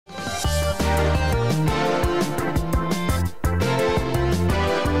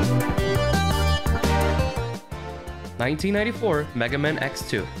1994 Mega Man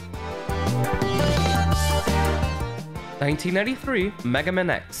X2. 1993 Mega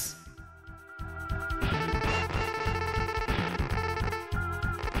Man X.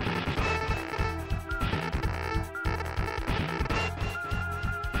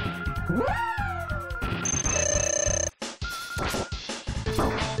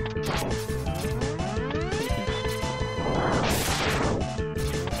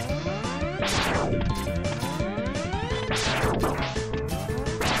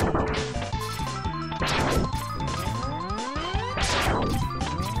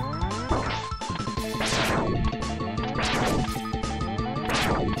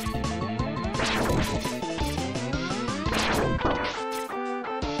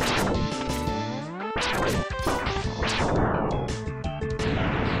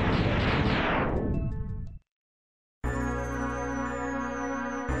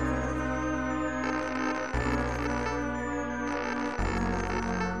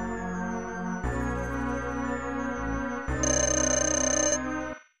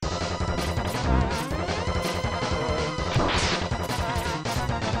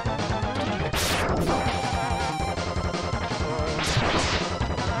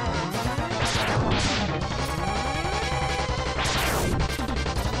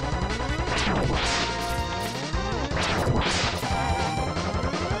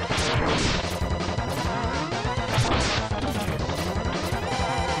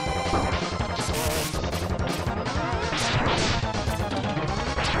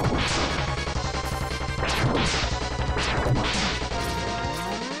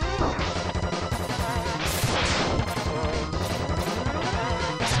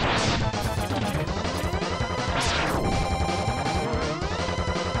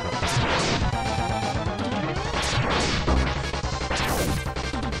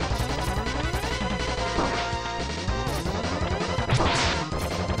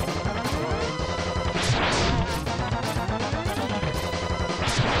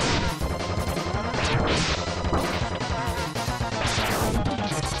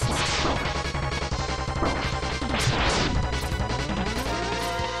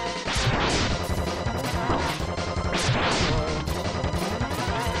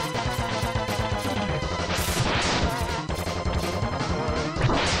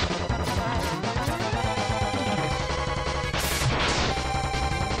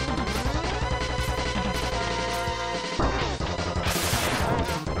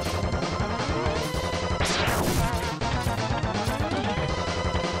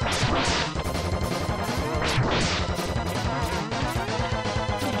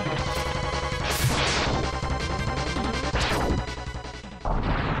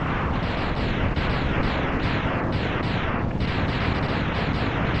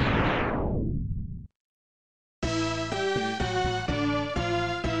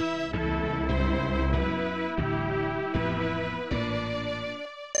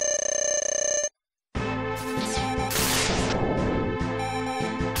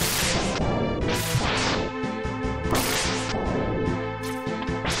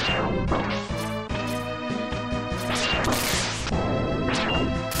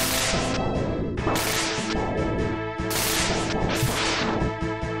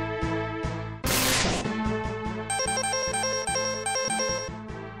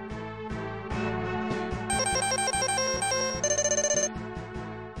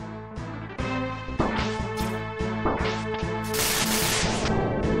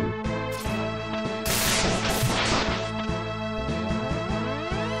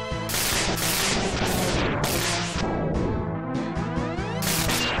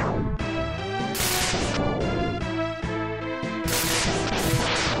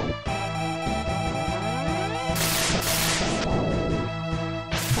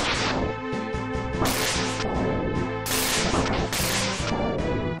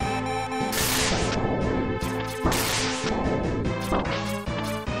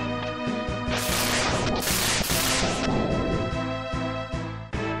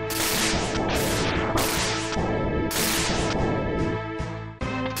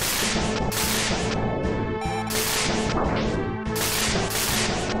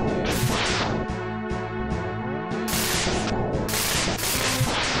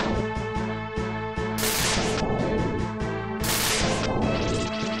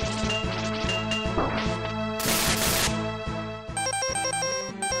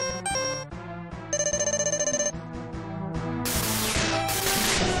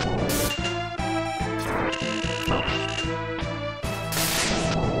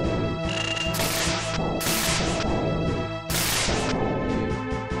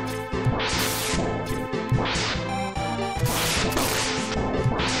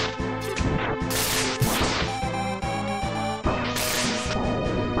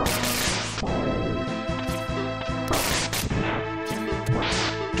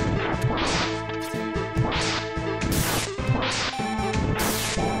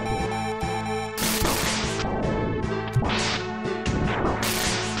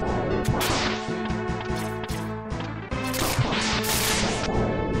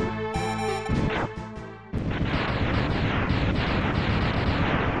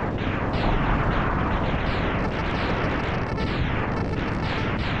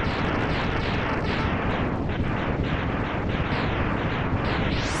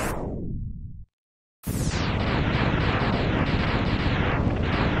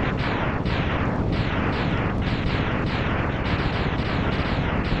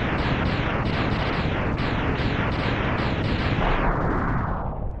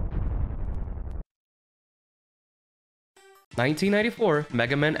 1994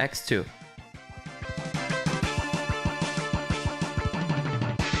 Mega Man X2.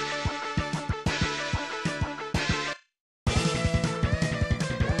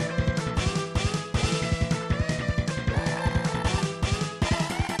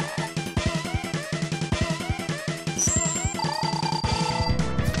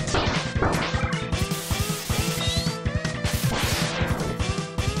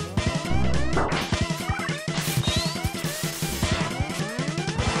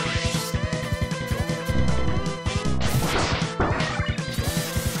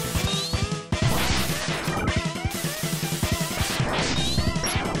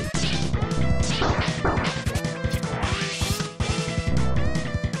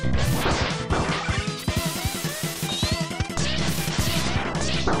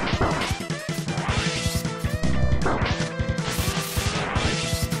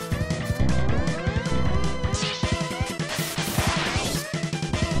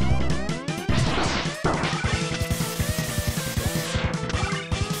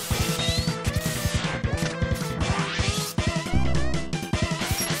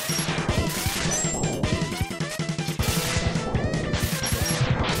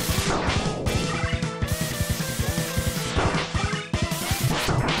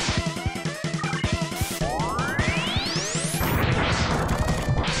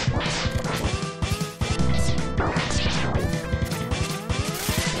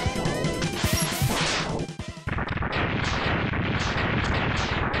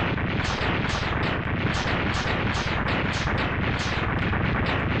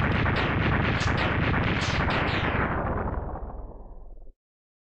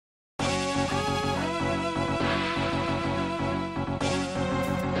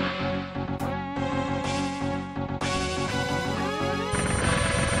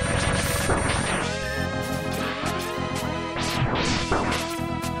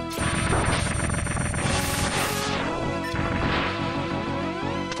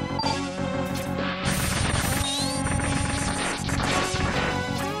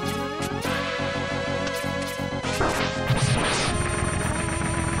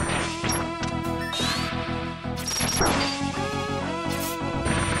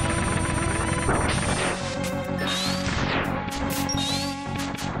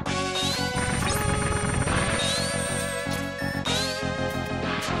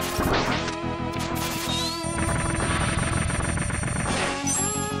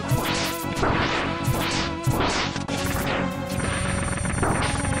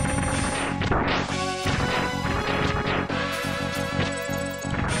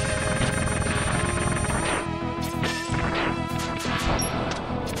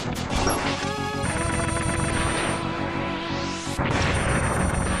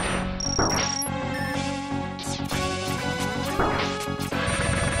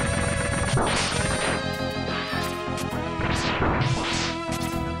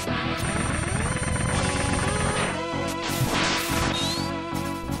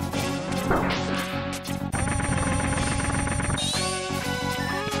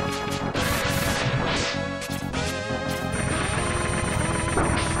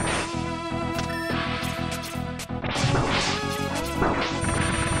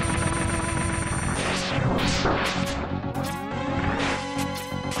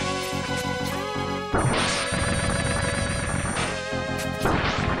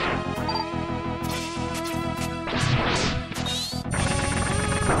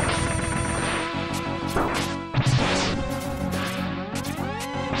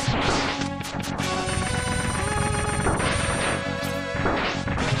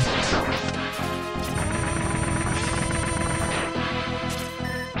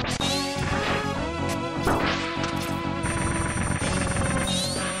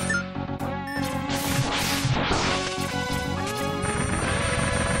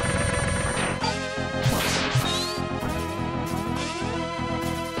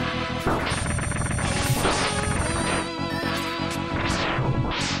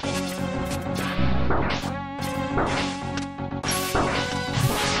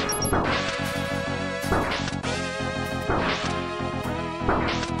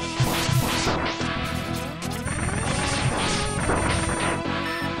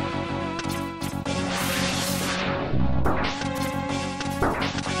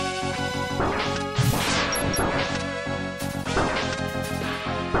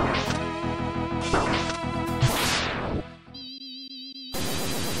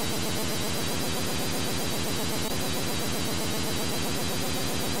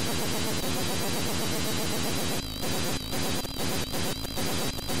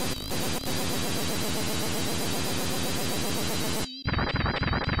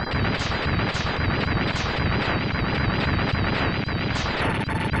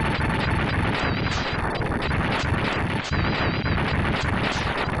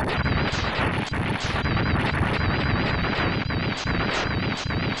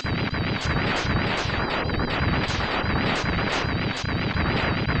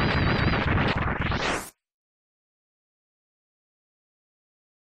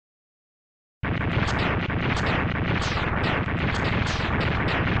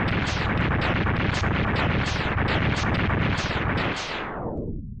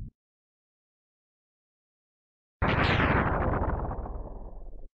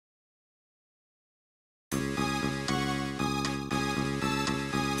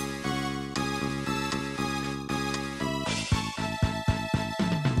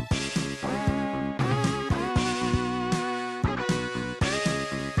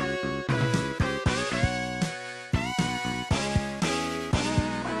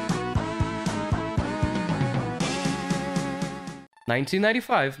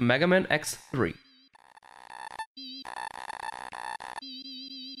 1995 Mega Man X3.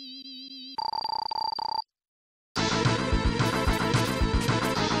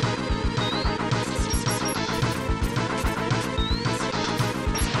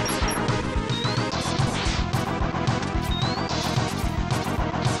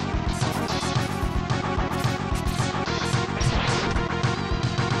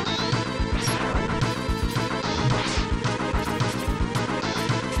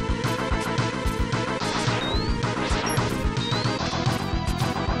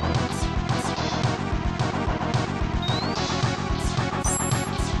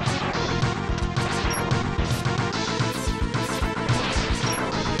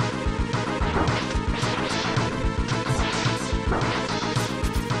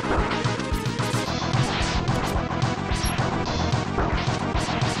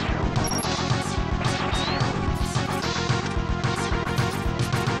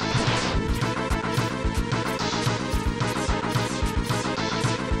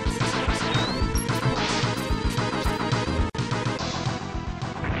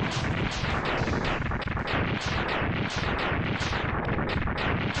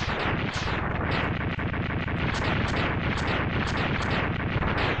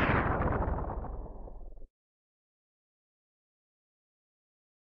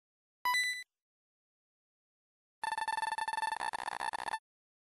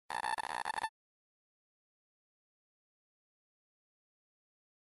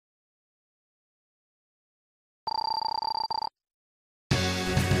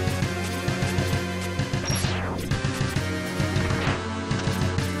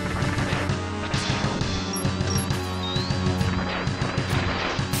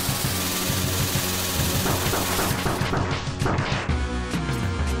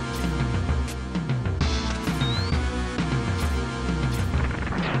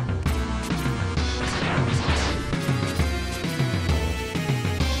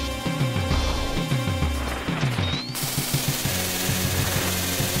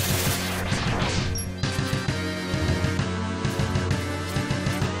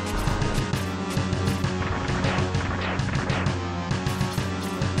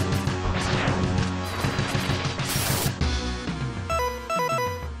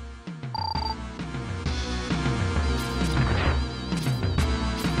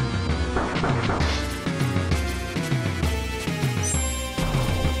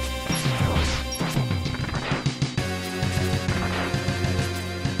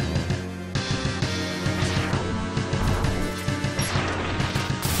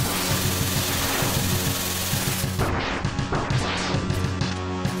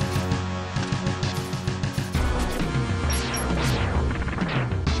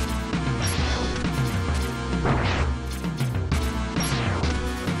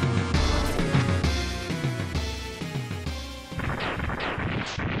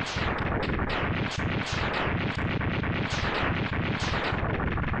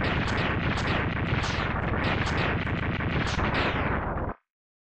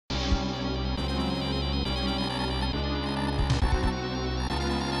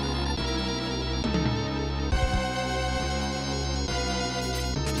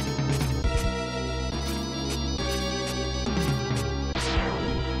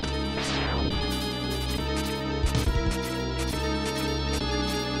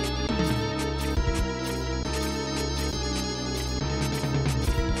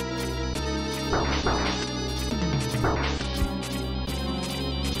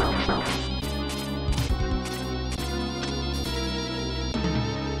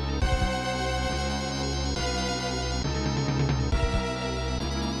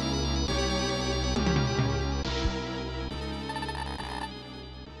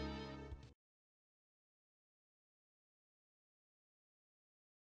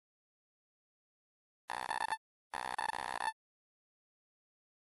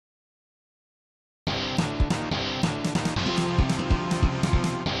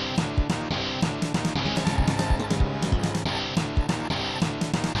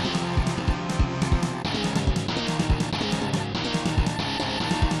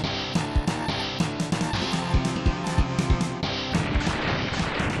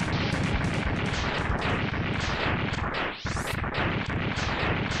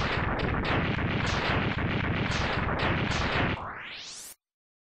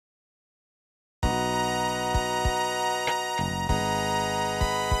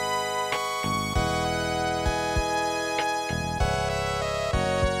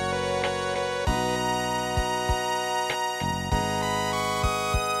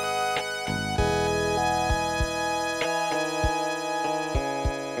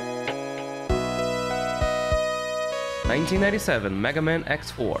 1997 Mega Man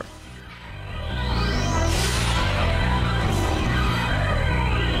X4.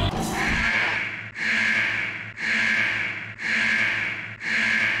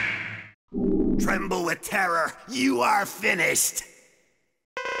 Tremble with terror, you are finished!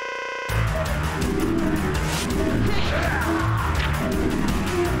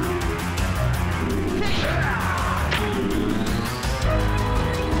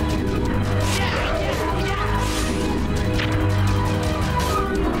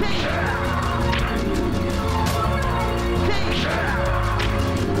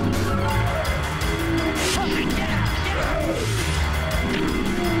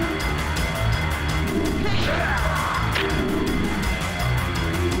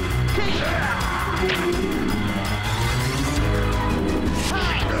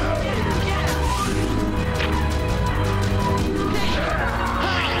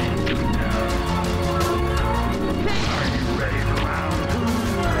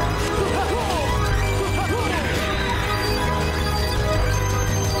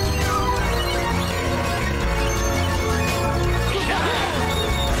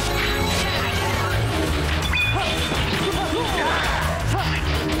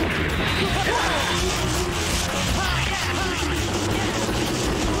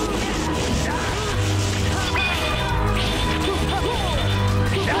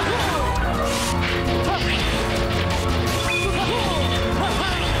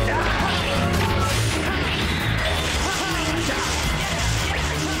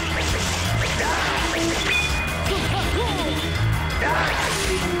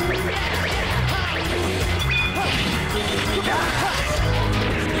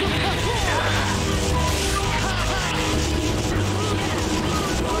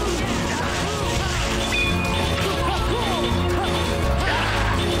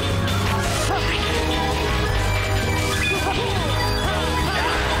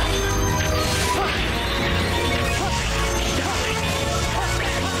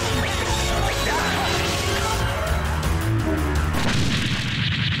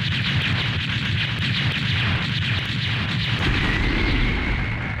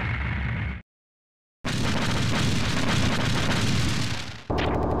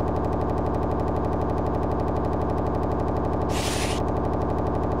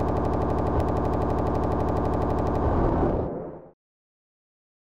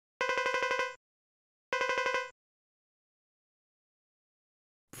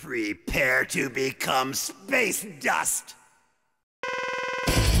 Prepare to become space dust!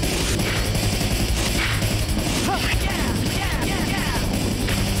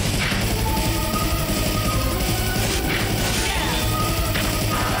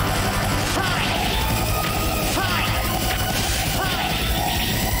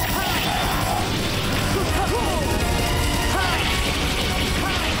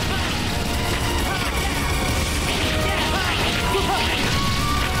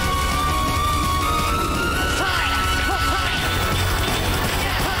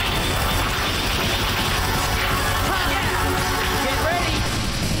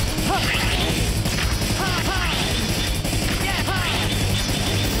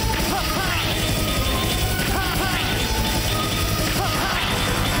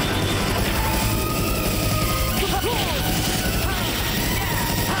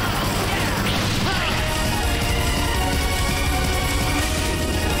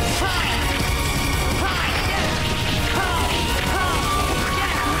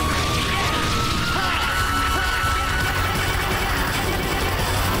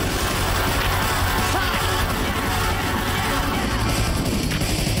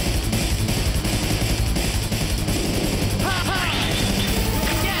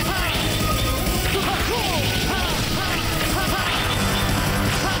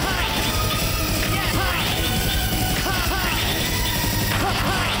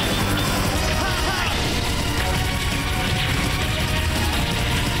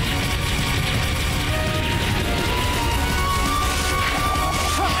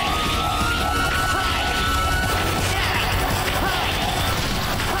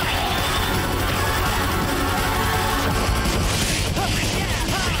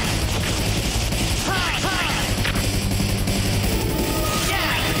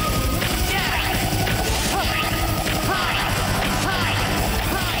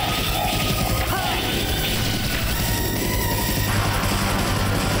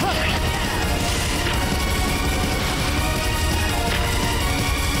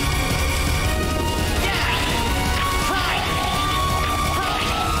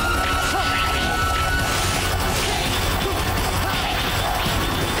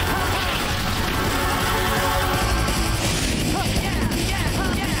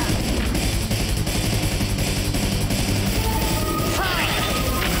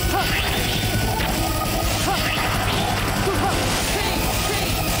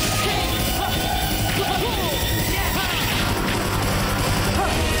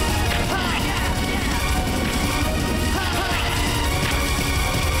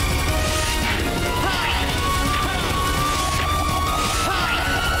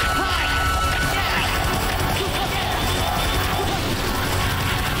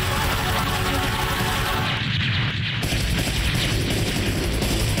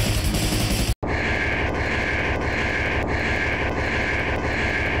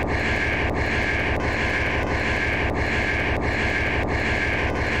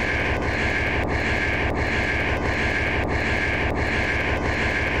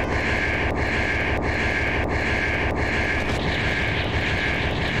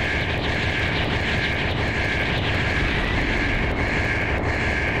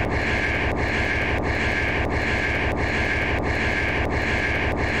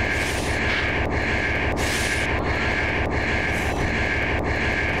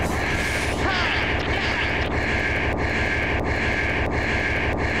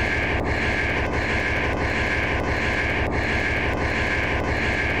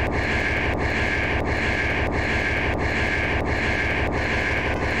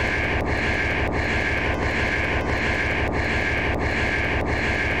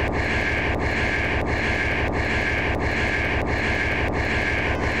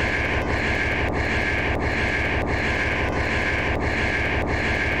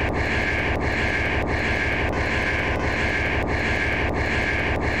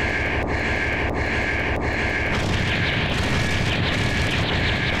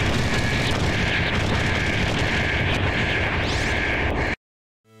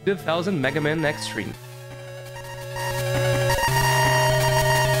 2000 Mega Man Xtreme.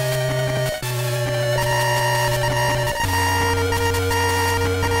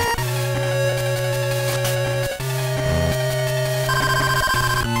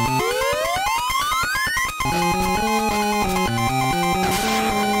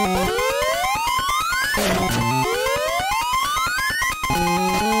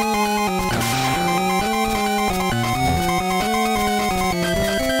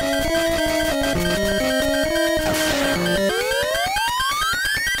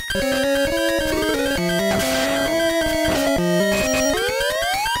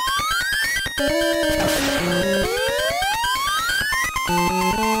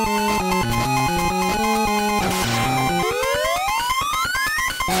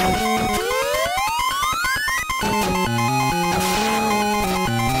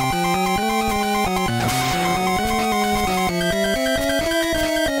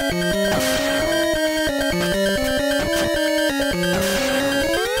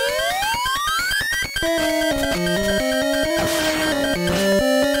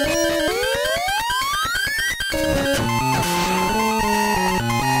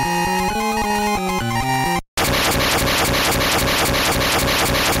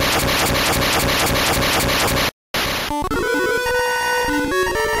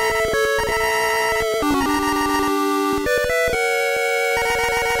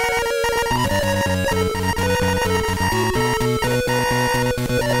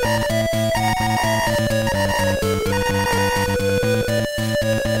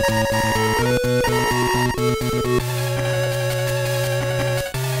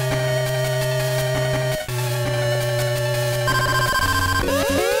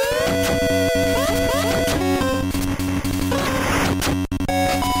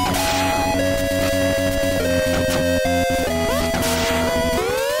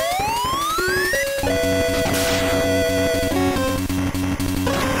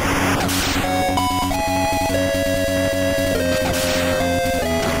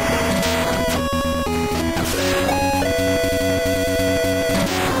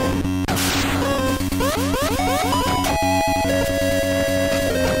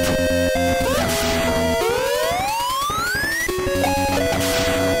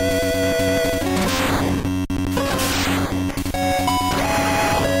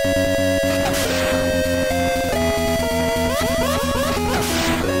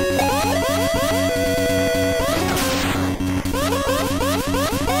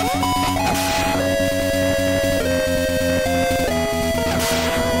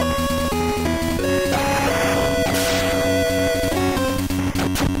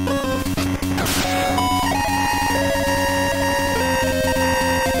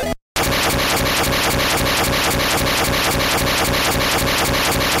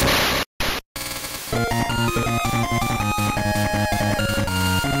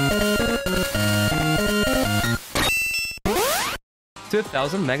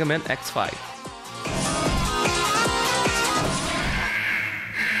 2000 Mega Man X5.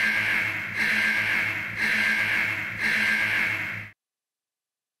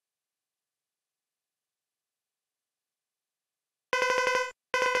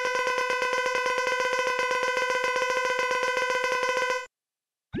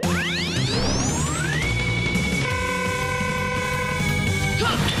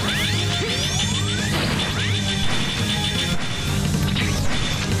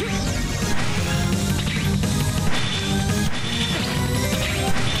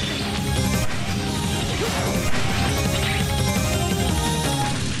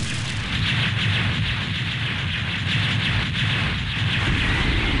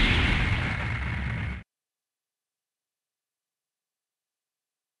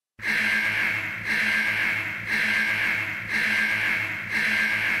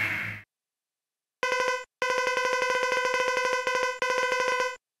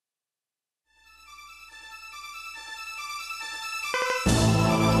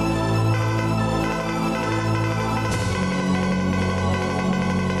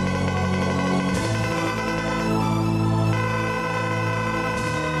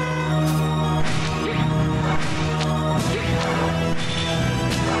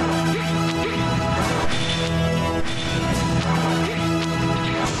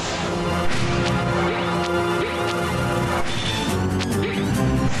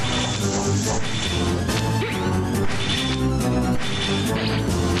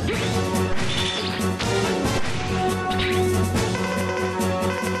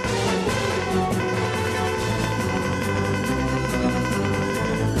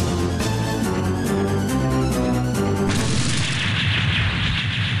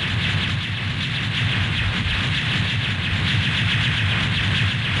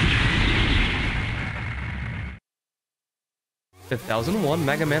 5001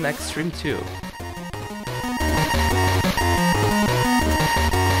 Mega Man Xtreme 2.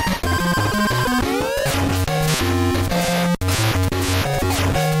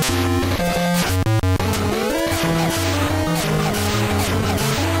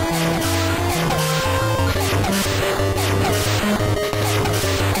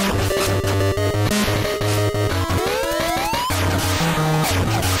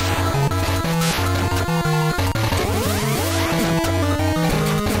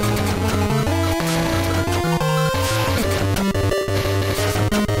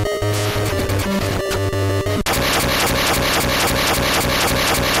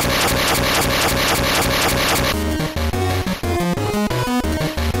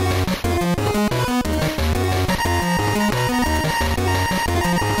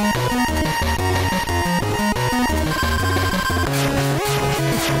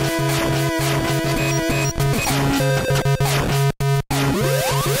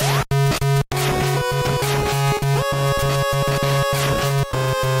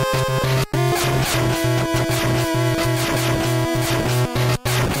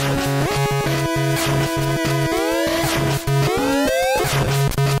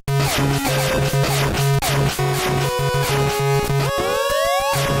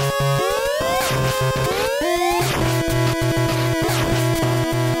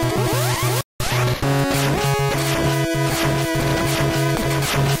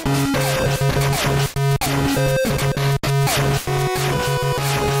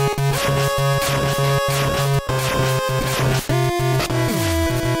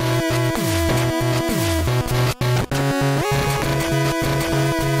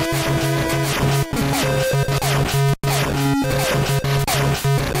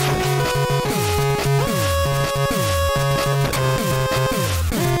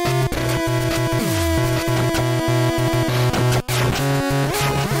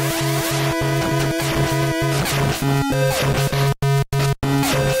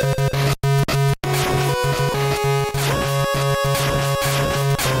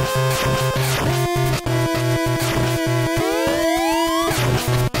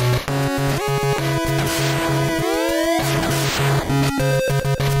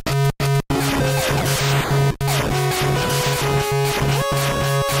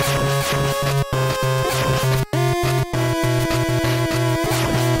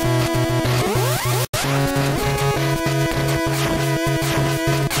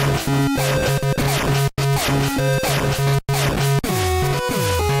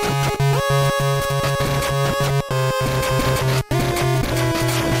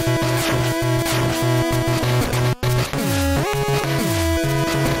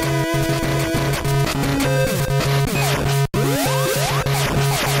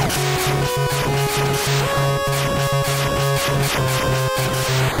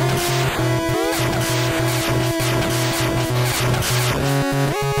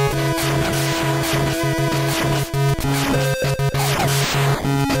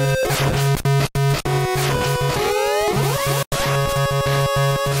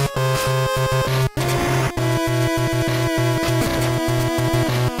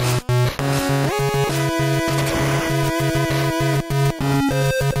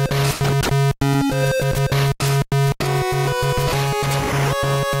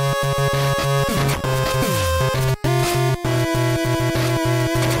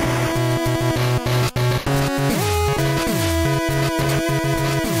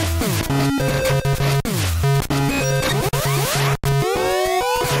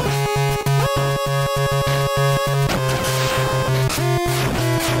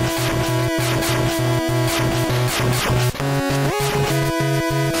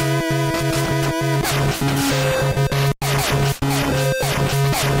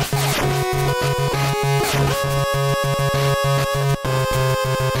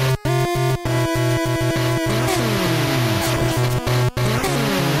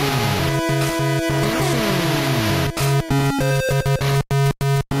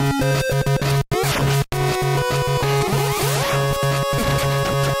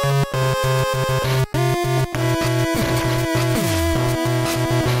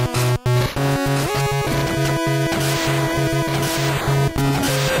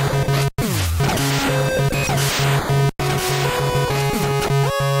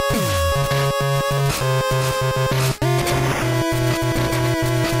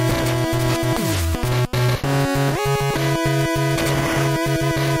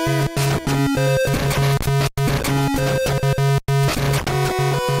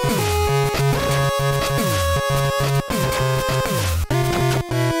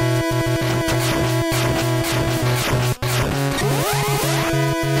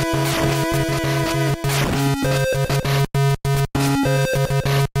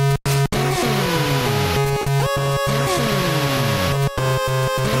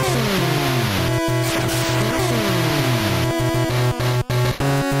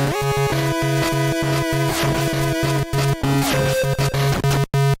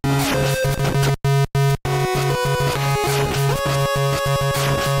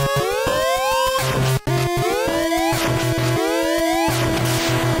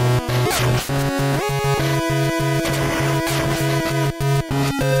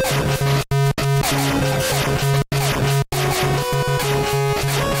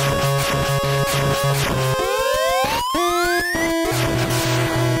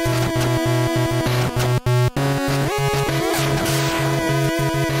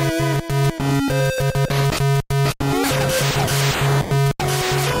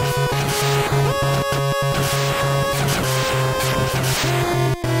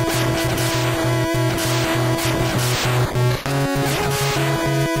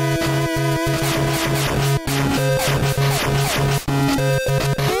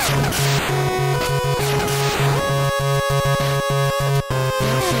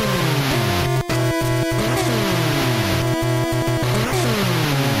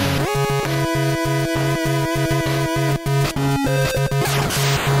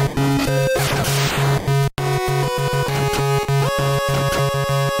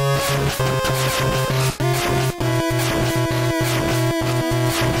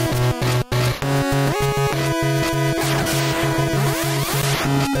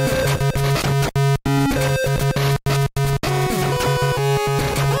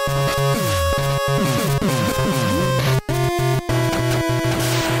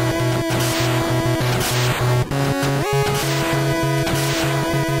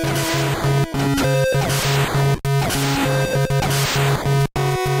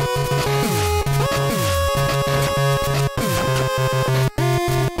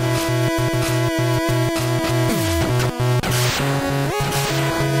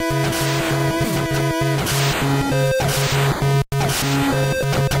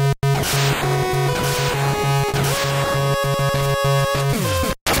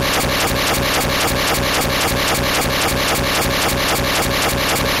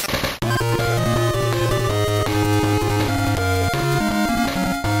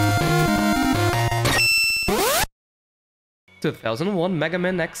 2001 Mega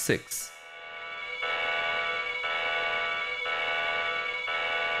Man X6.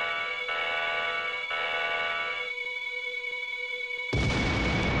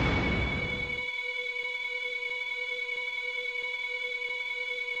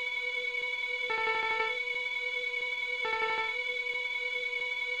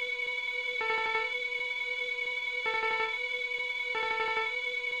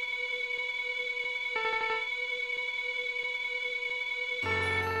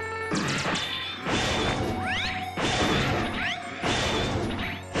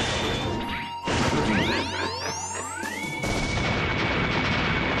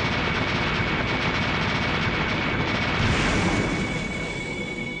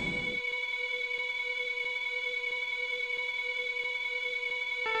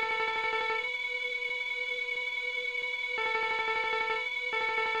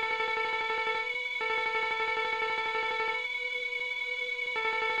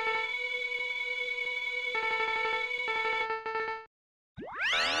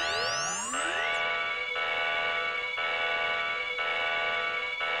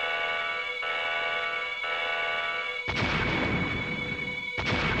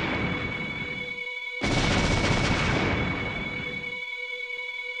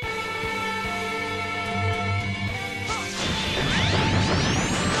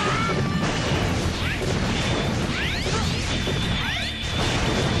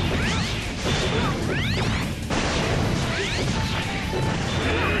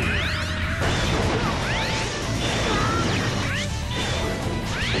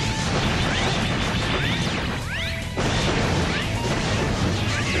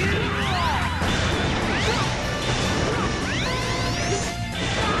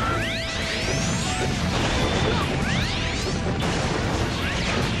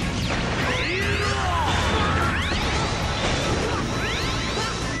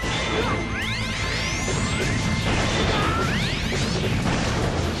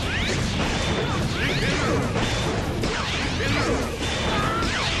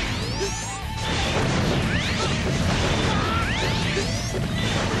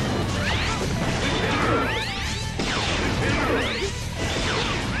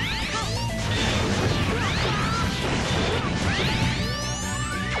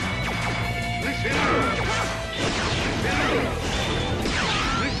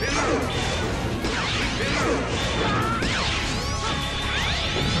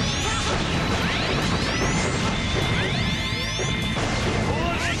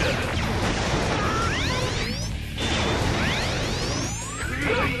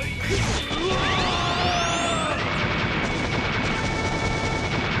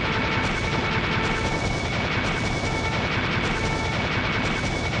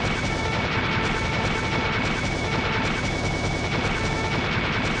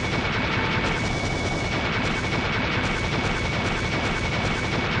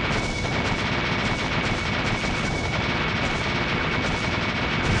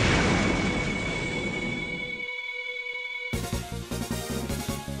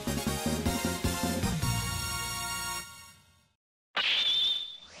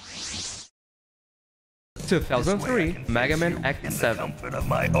 2003 Mega Man X7. Comfort of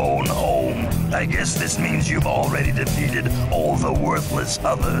my own home. I guess this means you've already defeated all the worthless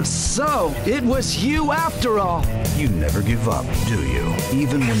others. So, it was you after all. You never give up, do you?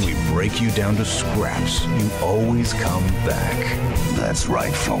 Even when we break you down to scraps, you always come back. That's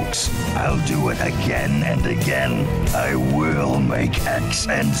right, folks. I'll do it again and again. I will make X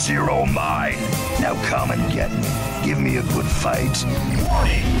and Zero mine. Now come and get me. Give me a good fight.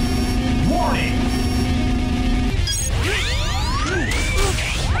 Warning! Warning!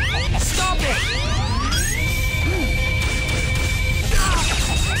 Stop it!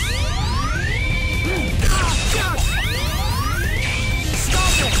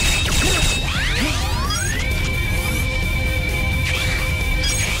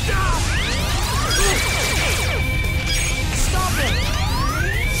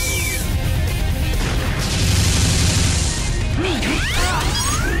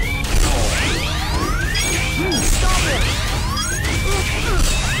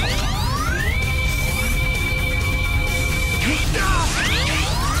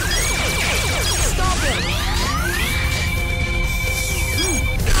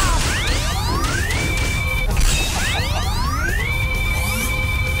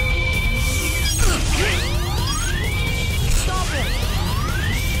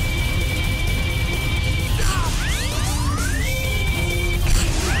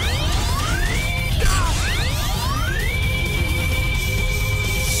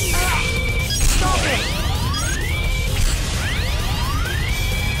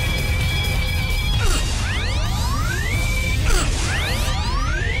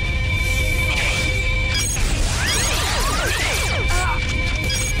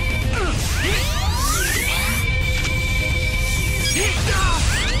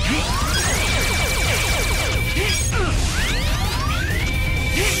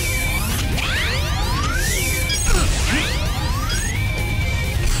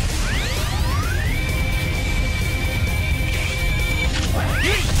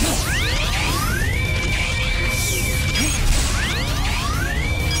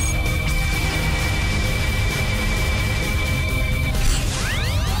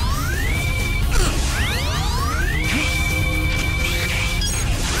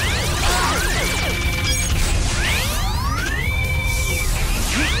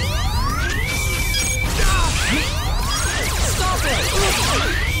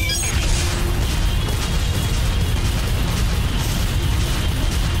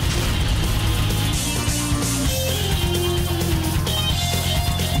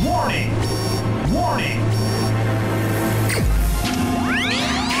 Warning! Warning!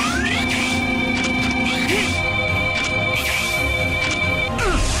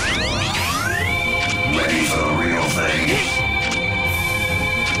 Ready for the real thing?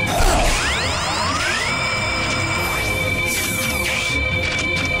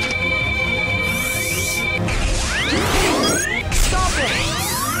 Stop it!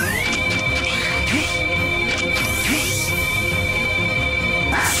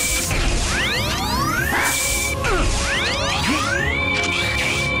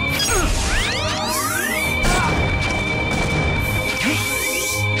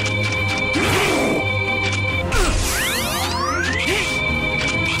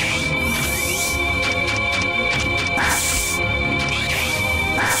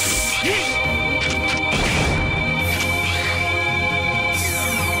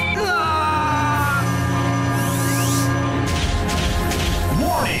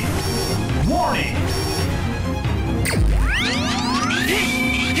 Warning! Warning!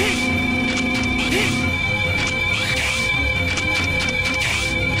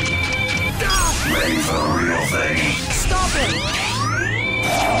 Ready for the real thing? Stop it!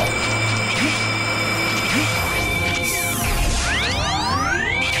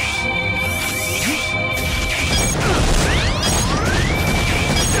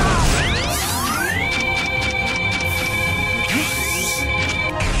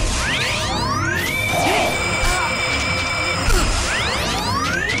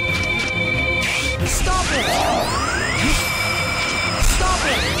 Stop it! Stop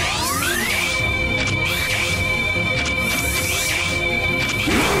it!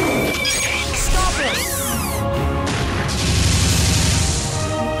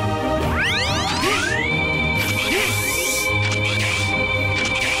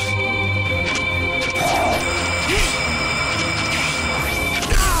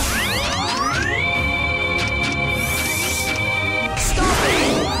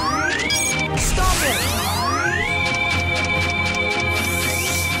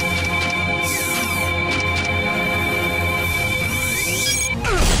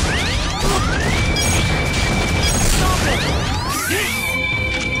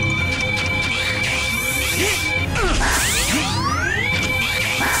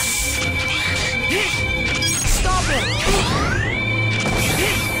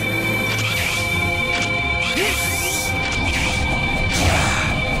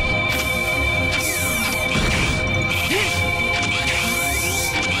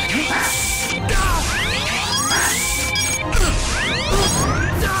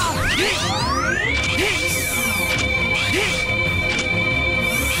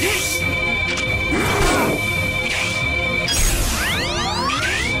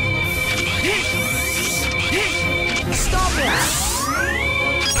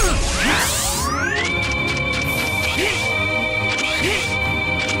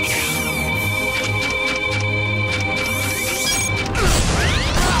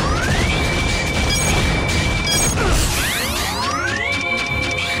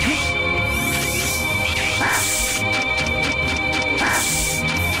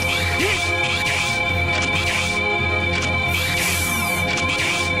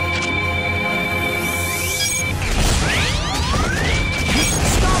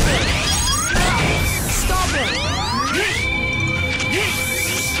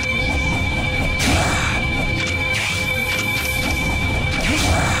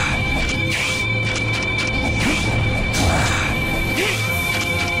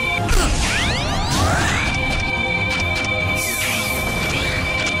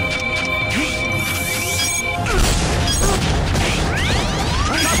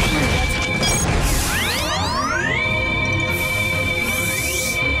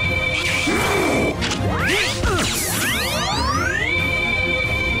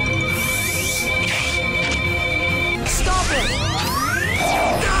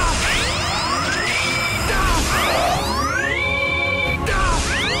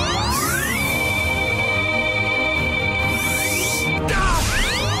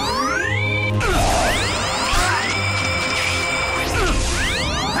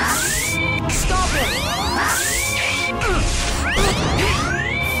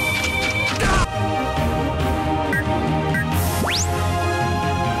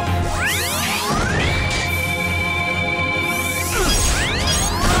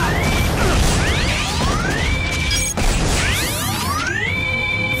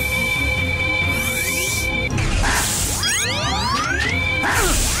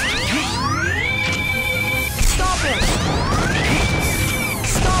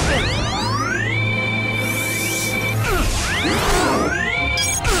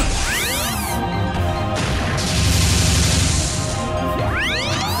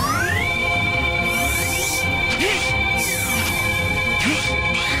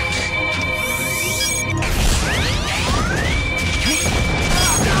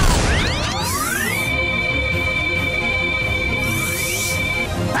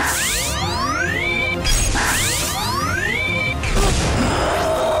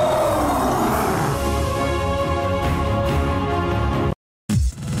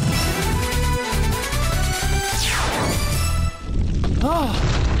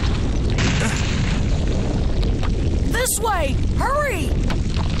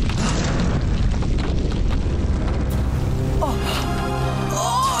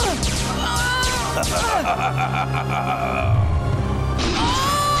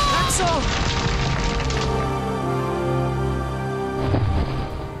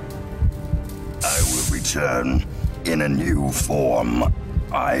 return in a new form.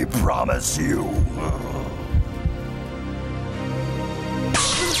 I promise you.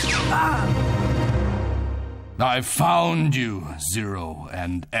 I found you, Zero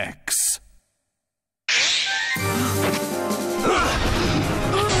and X.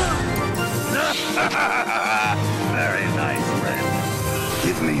 Very nice, friend.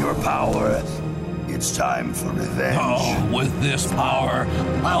 Give me your power. It's time for revenge. Oh, with this power,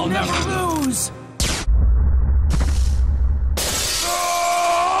 I'll never lose!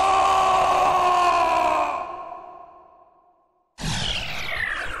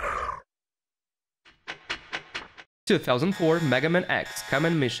 2004 Mega Man X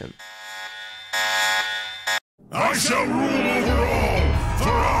Command Mission. I shall rule over all, for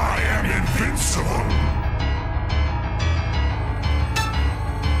I am invincible!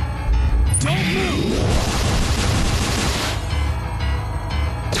 Don't move!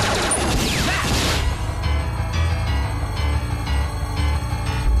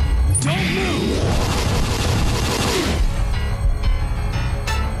 Don't move!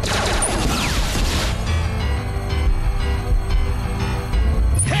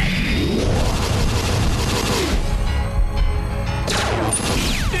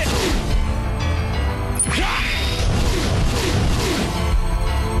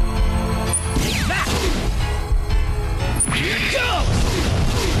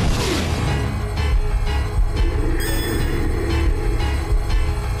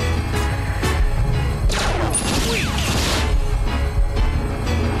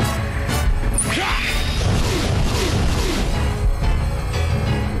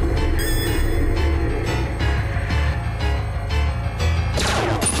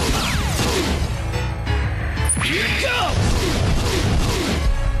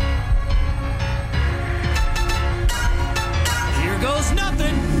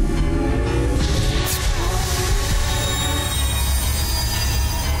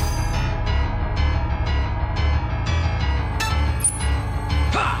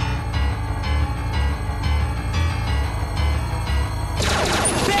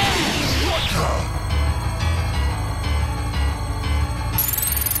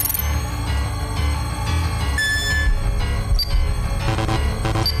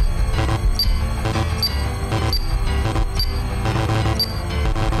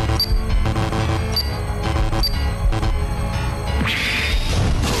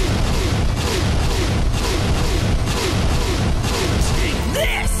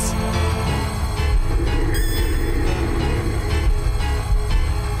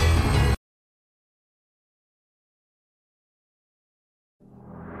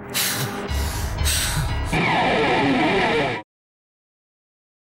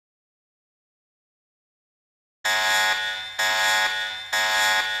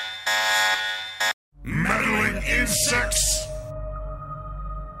 Meddling insects!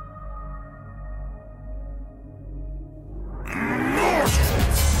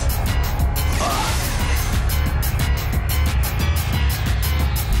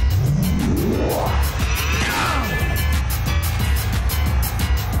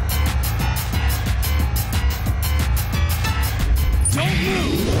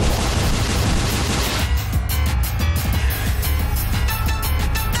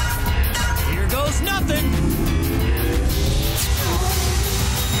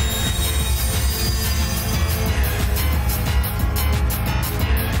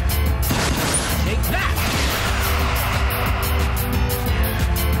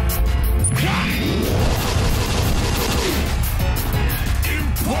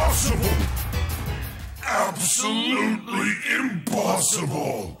 Absolutely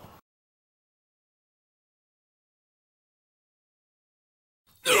impossible!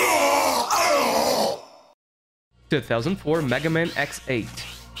 2004 Mega Man X8.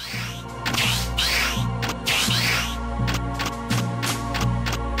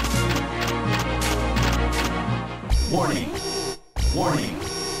 Warning! Warning!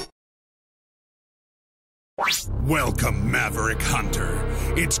 Welcome, Maverick Hunter.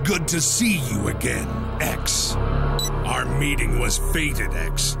 It's good to see you again, X. Our meeting was fated,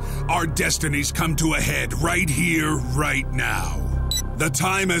 X. Our destinies come to a head right here, right now. The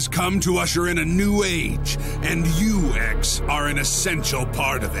time has come to usher in a new age, and you, X, are an essential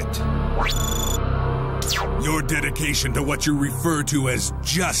part of it. Your dedication to what you refer to as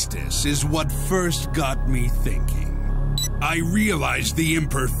justice is what first got me thinking. I realized the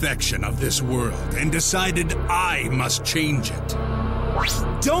imperfection of this world and decided I must change it.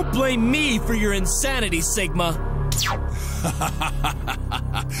 Don't blame me for your insanity, Sigma.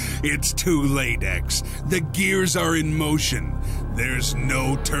 It's too late, X. The gears are in motion. There's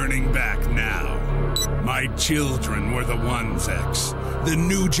no turning back now. My children were the ones, X. The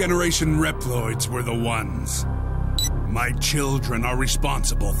new generation Reploids were the ones. My children are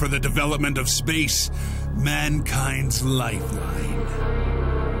responsible for the development of space, mankind's lifeline.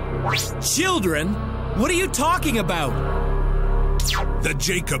 Children? What are you talking about? The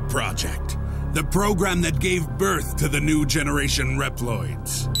Jacob Project. The program that gave birth to the new generation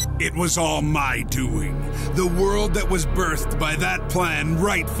Reploids. It was all my doing. The world that was birthed by that plan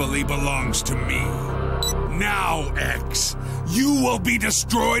rightfully belongs to me. Now, X, you will be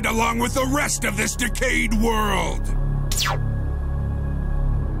destroyed along with the rest of this decayed world.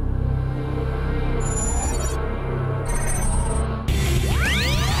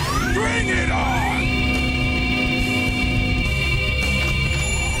 Bring it on!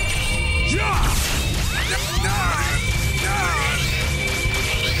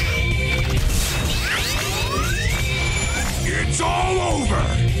 It's all over!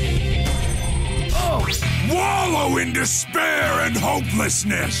 Oh! Wallow in despair and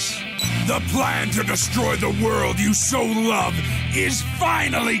hopelessness! The plan to destroy the world you so love is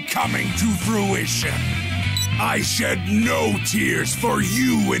finally coming to fruition! I shed no tears for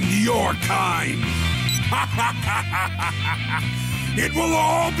you and your kind! It will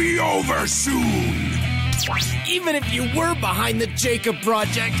all be over soon! Even if you were behind the Jacob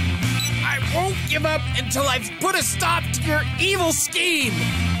Project, I won't give up until I've put a stop to your evil scheme!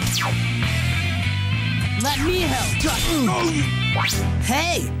 Let me help!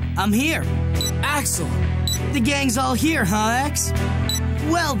 Hey, I'm here! Axel! The gang's all here, huh, X?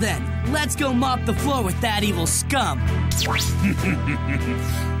 Well then, let's go mop the floor with that evil scum!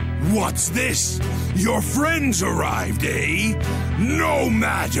 What's this? Your friends arrived, eh? No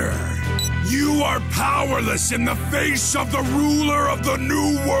matter! You are powerless in the face of the ruler of the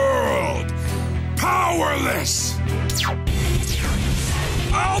new world! Powerless!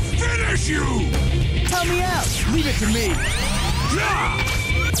 I'll finish you! Help me out! Leave it to me!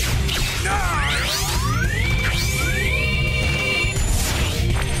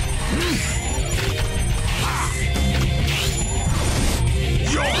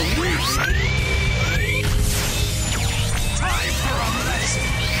 You're weak! Time for a lesson!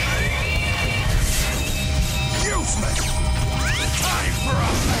 Useless! Time for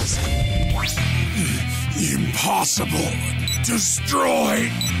a lesson! Impossible!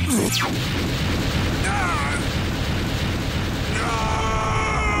 Destroy!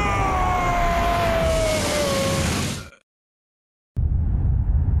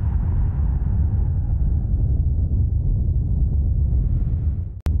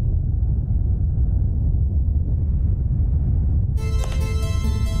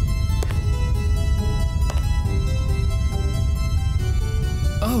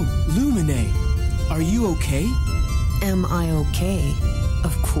 Oh, Lumine. Are you okay? Am I okay?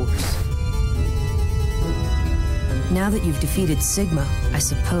 Of course. Now that you've defeated Sigma, I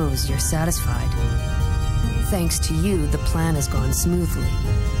suppose you're satisfied. Thanks to you, the plan has gone smoothly.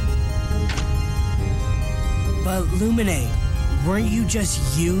 But Lumine, weren't you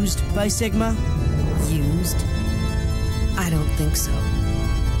just used by Sigma? Used? I don't think so.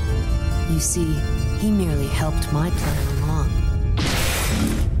 You see, he merely helped my plan along.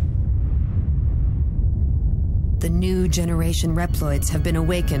 The new generation Reploids have been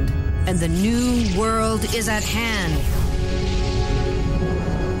awakened, and the new world is at hand.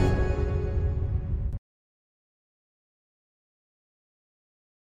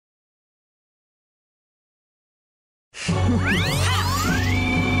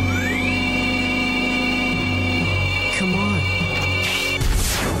 Come on.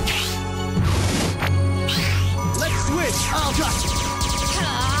 Let's switch! I'll touch!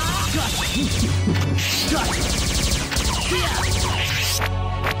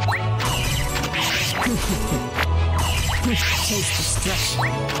 Taste destruction.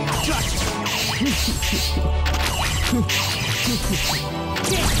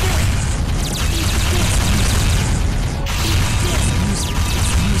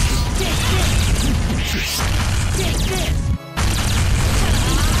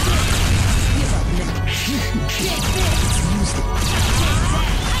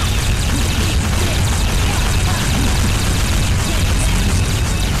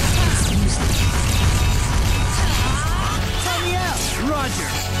 Roger!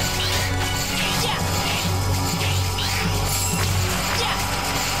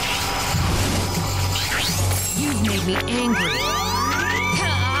 You've made me angry.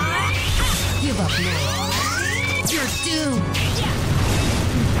 Give up now. You're doomed.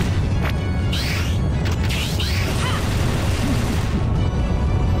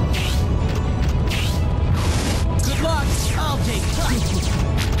 Good luck! I'll take time!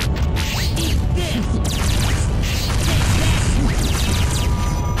 Eat this!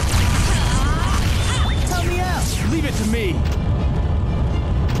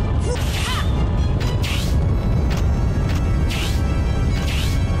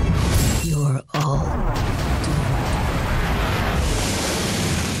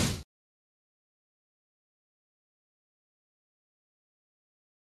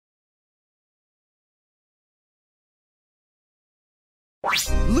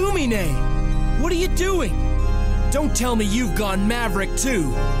 Lumine! What are you doing? Don't tell me you've gone Maverick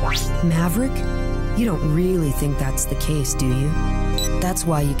too. Maverick? You don't really think that's the case, do you? That's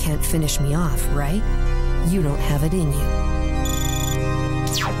why you can't finish me off, right? You don't have it in you.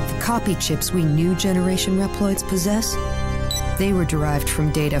 The copy chips we new generation Reploids possess, they were derived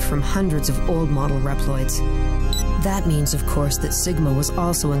from data from hundreds of old model Reploids. That means, of course, that Sigma was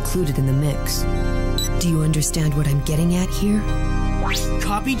also included in the mix. Do you understand what I'm getting at here?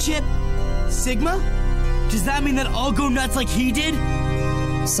 Copy chip? Sigma? Does that mean that I'll go nuts like he did?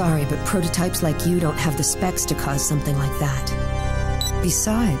 Sorry, but prototypes like you don't have the specs to cause something like that.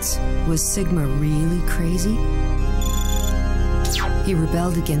 Besides, was Sigma really crazy? He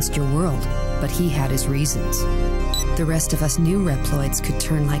rebelled against your world, but he had his reasons. The rest of us new Reploids could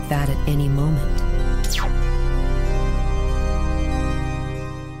turn like that at any moment.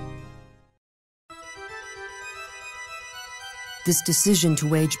 This decision to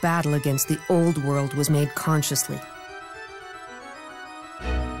wage battle against the old world was made consciously.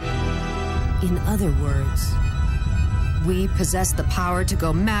 In other words, we possess the power to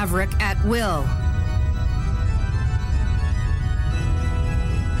go Maverick at will.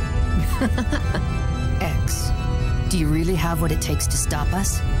 X, do you really have what it takes to stop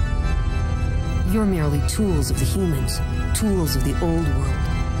us? You're merely tools of the humans, tools of the old world.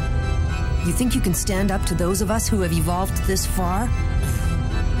 You think you can stand up to those of us who have evolved this far?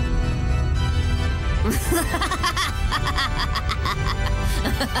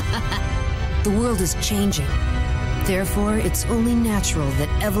 The world is changing. Therefore, it's only natural that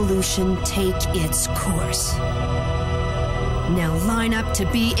evolution take its course. Now line up to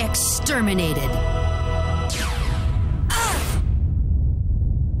be exterminated.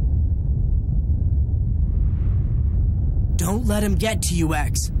 Don't let him get to you,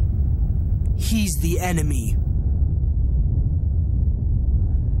 X. He's the enemy.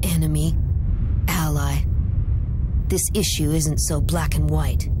 Enemy, ally. This issue isn't so black and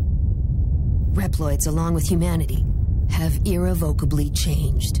white. Reploids, along with humanity, have irrevocably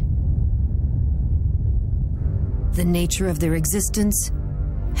changed. The nature of their existence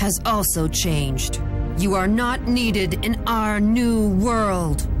has also changed. You are not needed in our new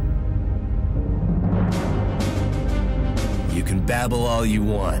world. You can babble all you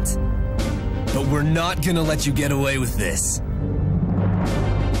want, but we're not gonna let you get away with this.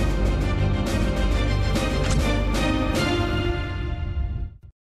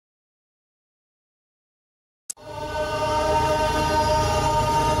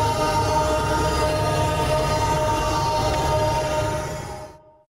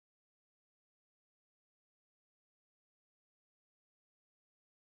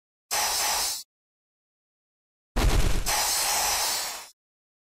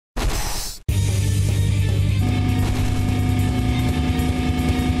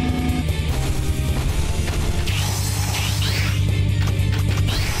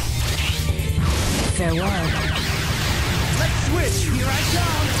 Velguarder. Let's switch. Here I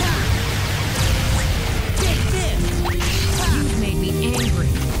come. Take this. You've made me angry.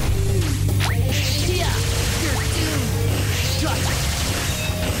 Yeah, you're doomed. Gotcha.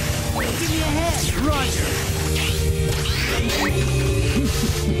 Give me a head. Roger.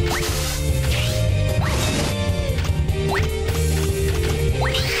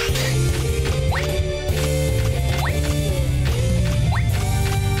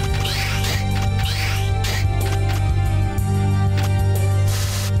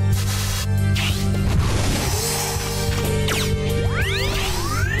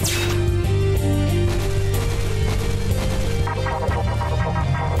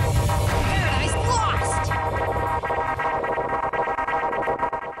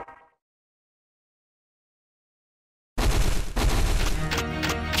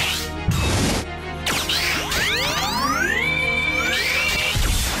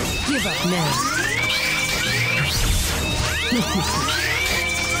 Give up now.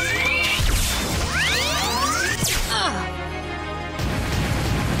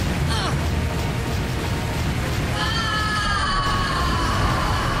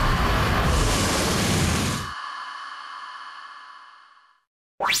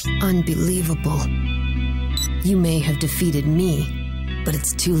 Unbelievable. You may have defeated me, but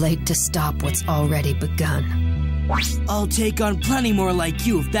it's too late to stop what's already begun. I'll take on plenty more like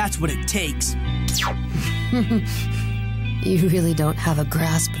you if that's what it takes. You really don't have a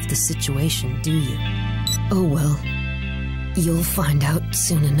grasp of the situation, do you? Oh well. You'll find out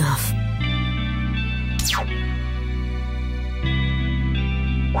soon enough.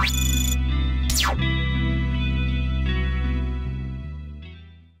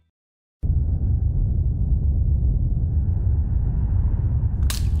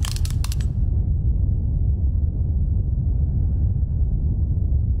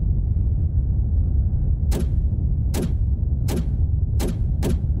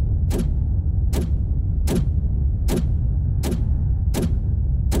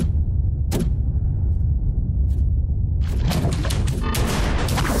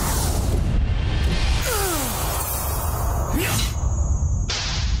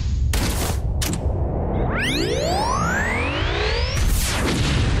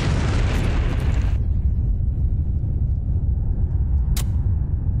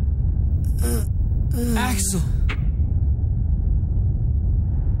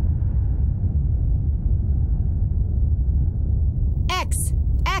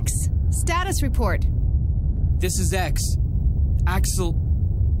 status report. This is X. Axel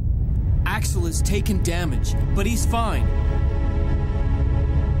has taken damage, but he's fine.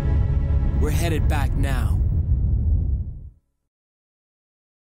 We're headed back now.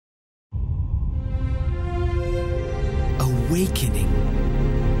 Awakening.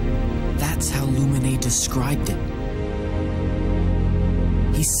 That's how Lumine described it.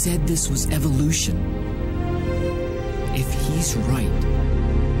 He said this was evolution. If he's right,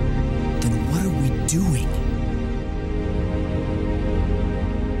 then what are we doing?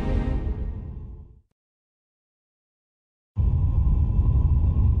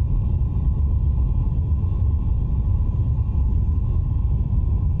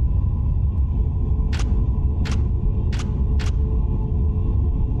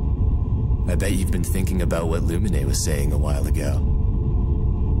 I bet you've been thinking about what Lumine was saying a while ago.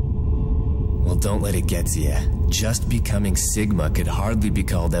 Well, don't let it get to you. Just becoming Sigma could hardly be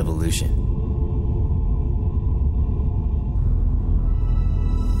called evolution.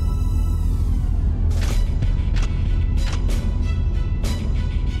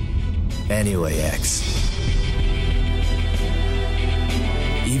 Anyway, X.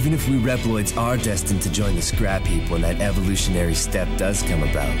 Even if we Reploids are destined to join the scrap heap when that evolutionary step does come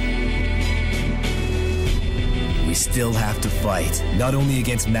about, we still have to fight, not only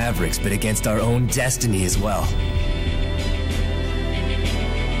against Mavericks, but against our own destiny as well.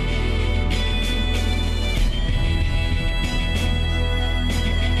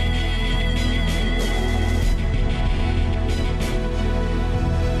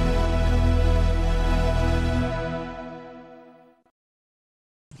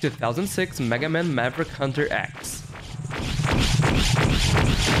 The 2006 Mega Man Maverick Hunter X.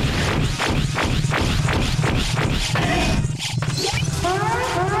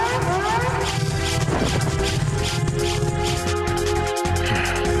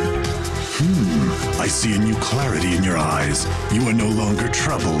 I see a new clarity in your eyes. You are no longer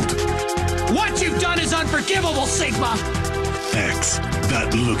troubled. What you've done is unforgivable, Sigma! X,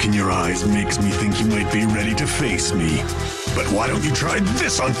 that look in your eyes makes me think you might be ready to face me. But why don't you try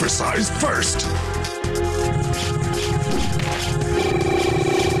this on for size first?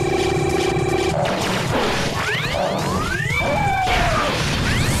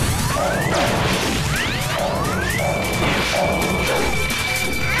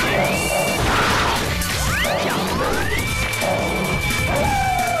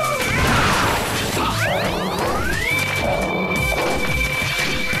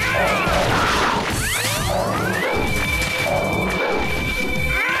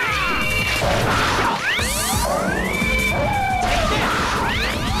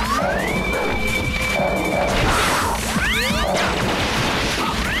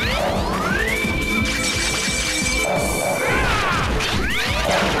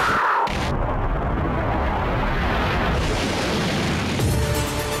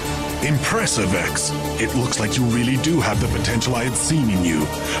 Impressive, X. It looks like you really do have the potential I had seen in you.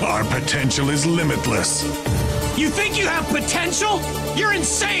 Our potential is limitless. You think you have potential? You're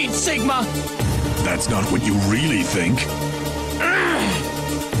insane, Sigma! That's not what you really think.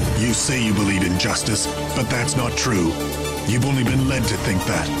 You say you believe in justice, but that's not true. You've only been led to think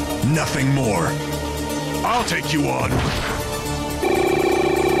that. Nothing more. I'll take you on.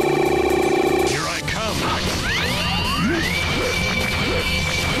 Here I come.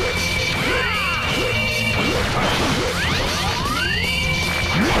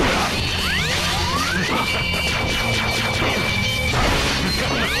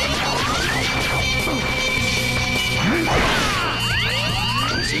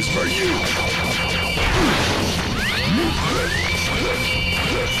 This is for you.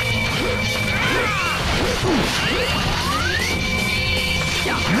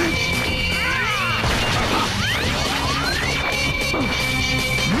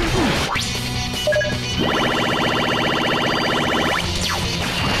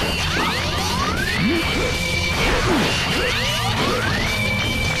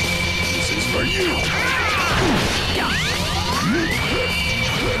 This is for you.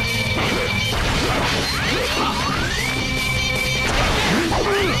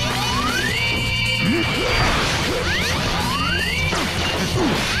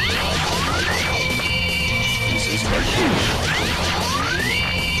 This is for you.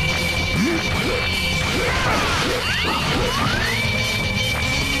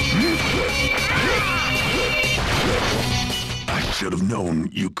 I should have known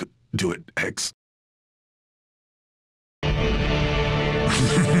you could do it, X.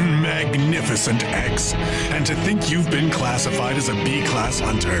 Magnificent, X. And to think you've been classified as a B-class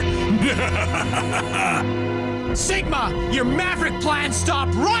hunter. Sigma, your Maverick plans stop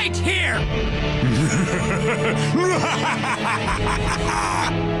right here!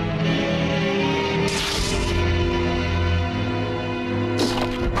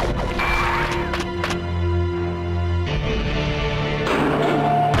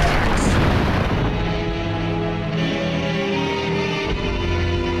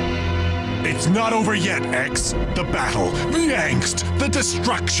 It's not over yet, X. The battle, the angst, the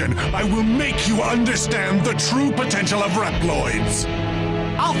destruction. I will make you understand the true potential of Reploids.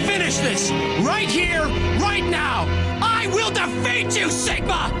 I'll finish this right here, right now. I will defeat you,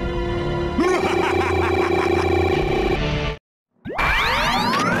 Sigma!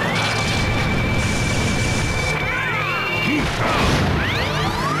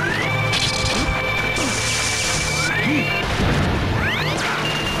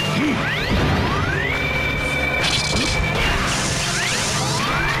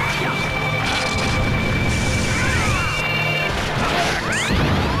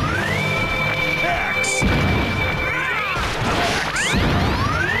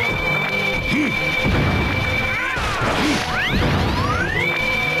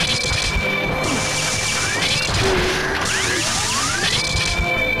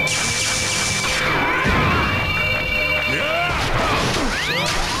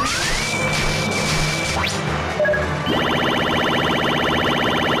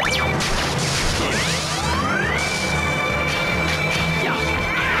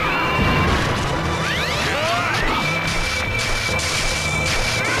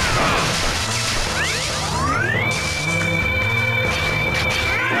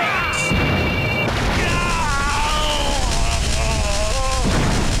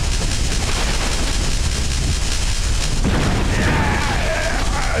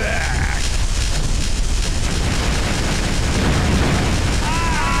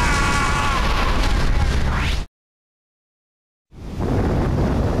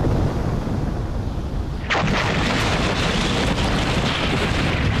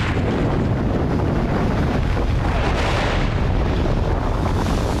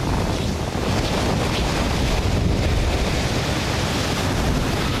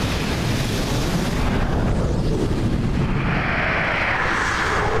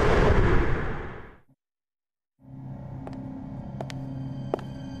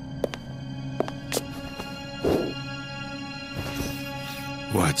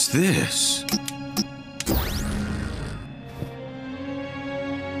 What's this?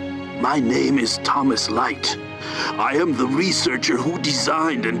 My name is Thomas Light. I am the researcher who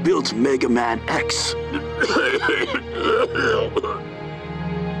designed and built Mega Man X.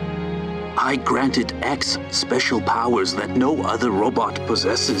 I granted X special powers that no other robot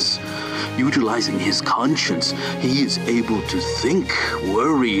possesses. Utilizing his conscience, he is able to think,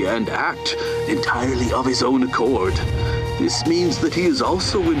 worry, and act entirely of his own accord. This means that he is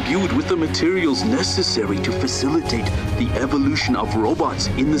also imbued with the materials necessary to facilitate the evolution of robots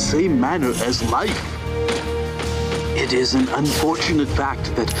in the same manner as life. It is an unfortunate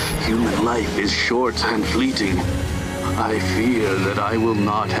fact that human life is short and fleeting. I fear that I will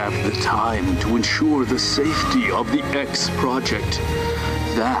not have the time to ensure the safety of the X project.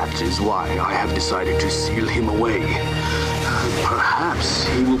 That is why I have decided to seal him away. Perhaps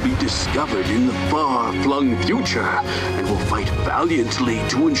he will be discovered in the far-flung future and will fight valiantly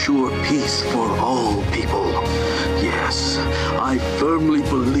to ensure peace for all people. Yes, I firmly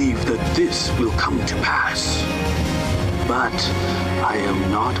believe that this will come to pass. But I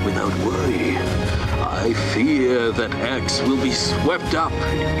am not without worry. I fear that X will be swept up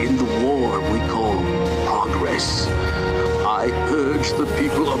in the war we call progress. I urge the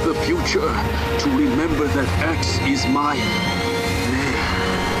people of the future to remember that X is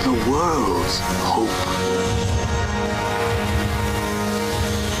the world's hope.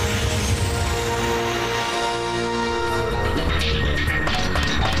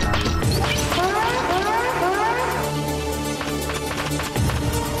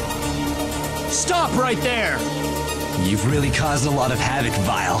 Stop right there! You've really caused a lot of havoc,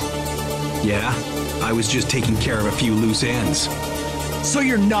 Vile. Yeah, I was just taking care of a few loose ends. So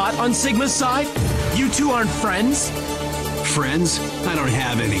you're not on Sigma's side? You two aren't friends? Friends? I don't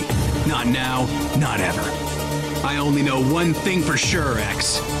have any. Not now, not ever. I only know one thing for sure,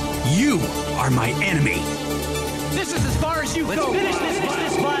 X. You are my enemy. This is as far as you go! Let's finish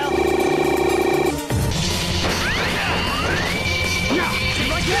this Vile! Here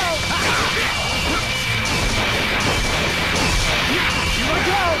I go! Here I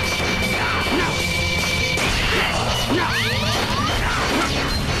go!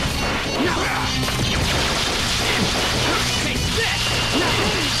 Take this!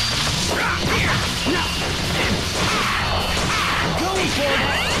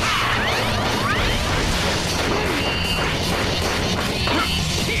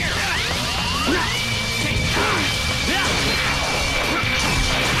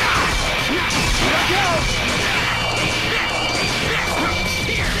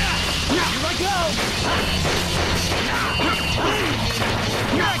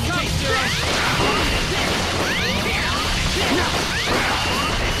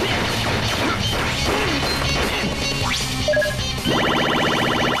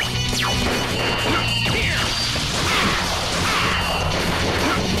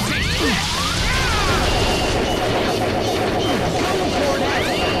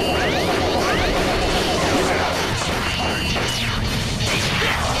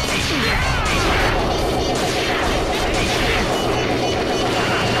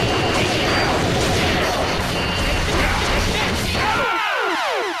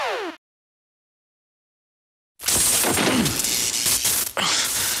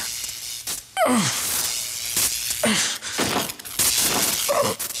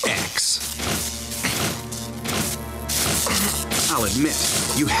 I'll admit,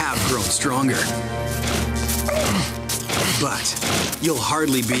 you have grown stronger. But you'll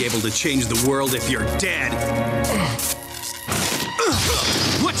hardly be able to change the world if you're dead.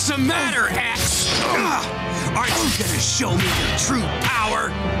 What's the matter, X? Aren't you gonna show me your true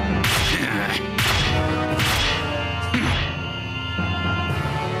power?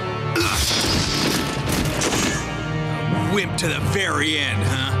 Wimp to the very end,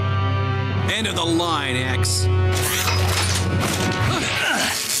 huh? End of the line, X.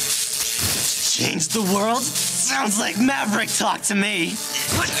 Change the world? Sounds like Maverick talk to me.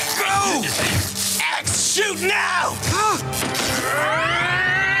 Let's go! X, shoot now!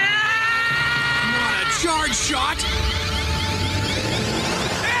 Not a charge shot!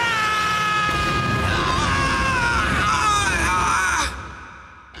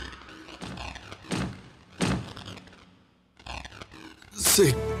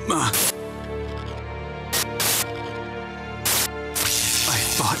 Sigma. I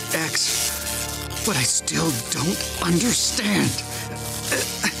fought X, but I still don't understand.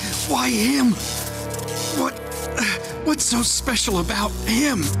 Why him? What's so special about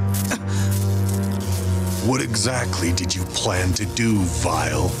him? What exactly did you plan to do,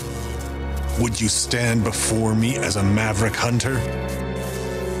 Vile? Would you stand before me as a Maverick hunter?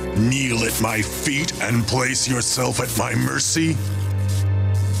 Kneel at my feet and place yourself at my mercy?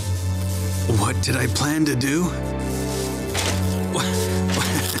 What did I plan to do?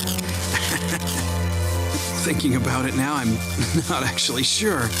 Thinking about it now, I'm not actually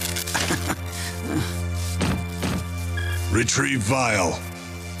sure. Retrieve Vile.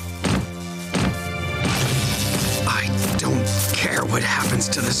 I don't care what happens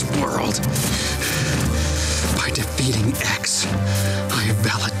to this world. By defeating X, I have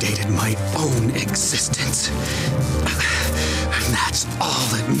validated my own existence. And that's all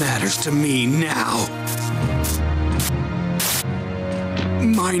that matters to me now.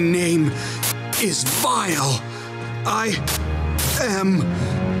 My name is Vile. I am...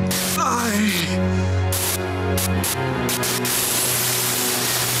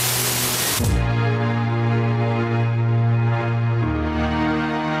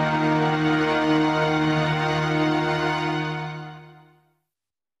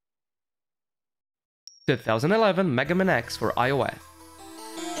 ...2011 Mega Man X for iOS.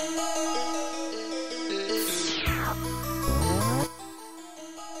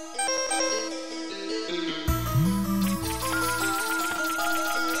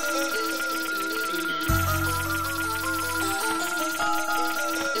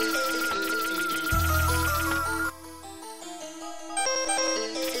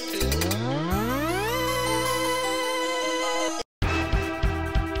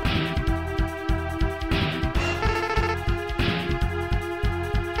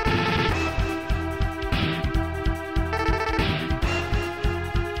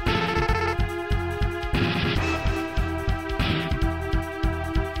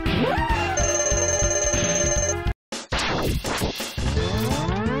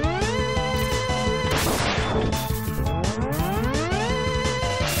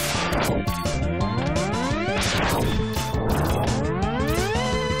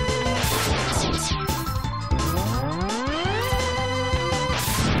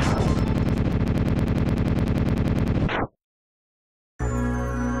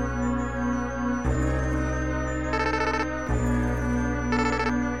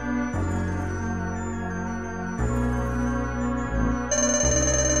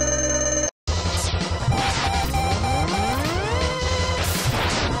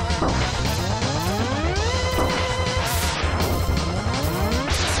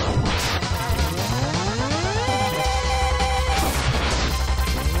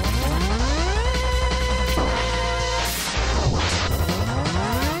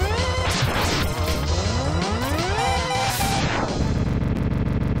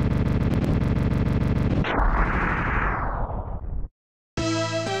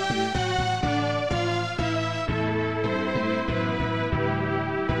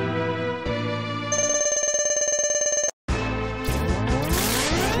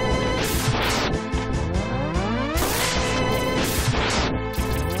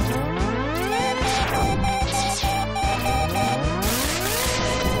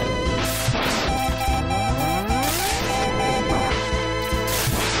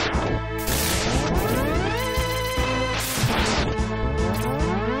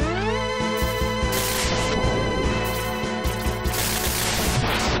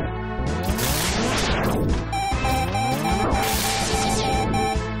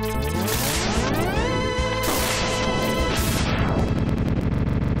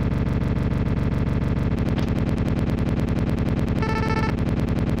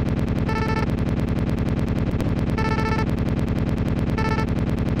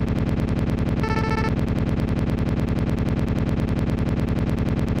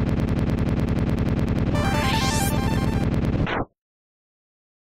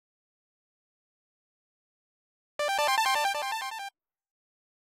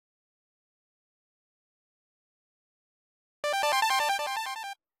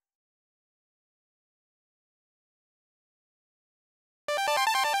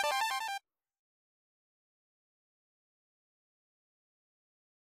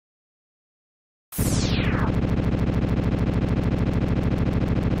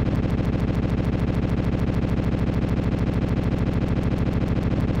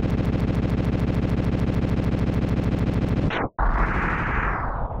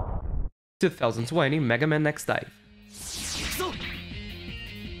 2020 Mega Man X Dive.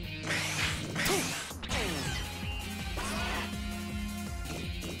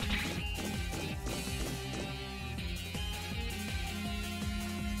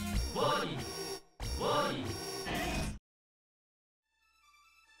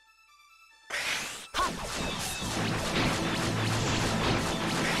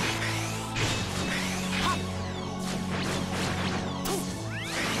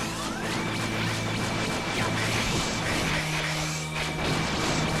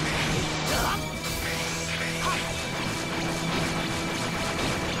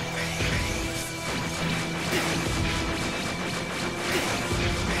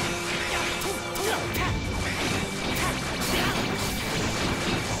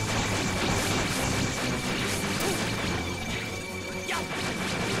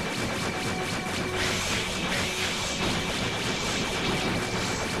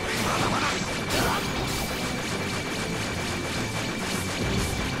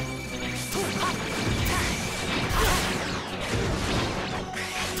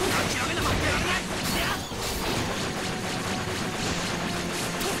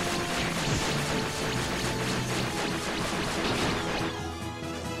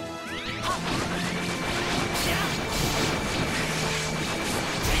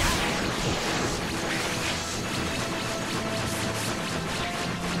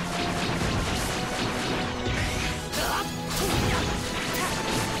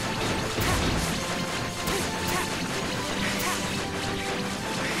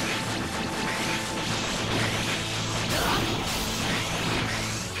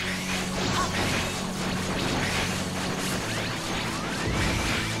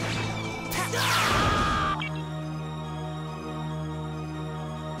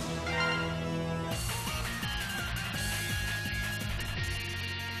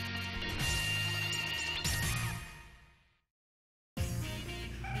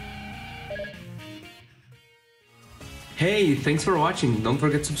 Hey, thanks for watching. Don't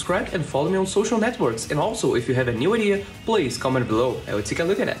forget to subscribe and follow me on social networks. And also, if you have a new idea, please comment below. I will take a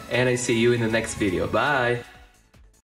look at it. And I see you in the next video. Bye!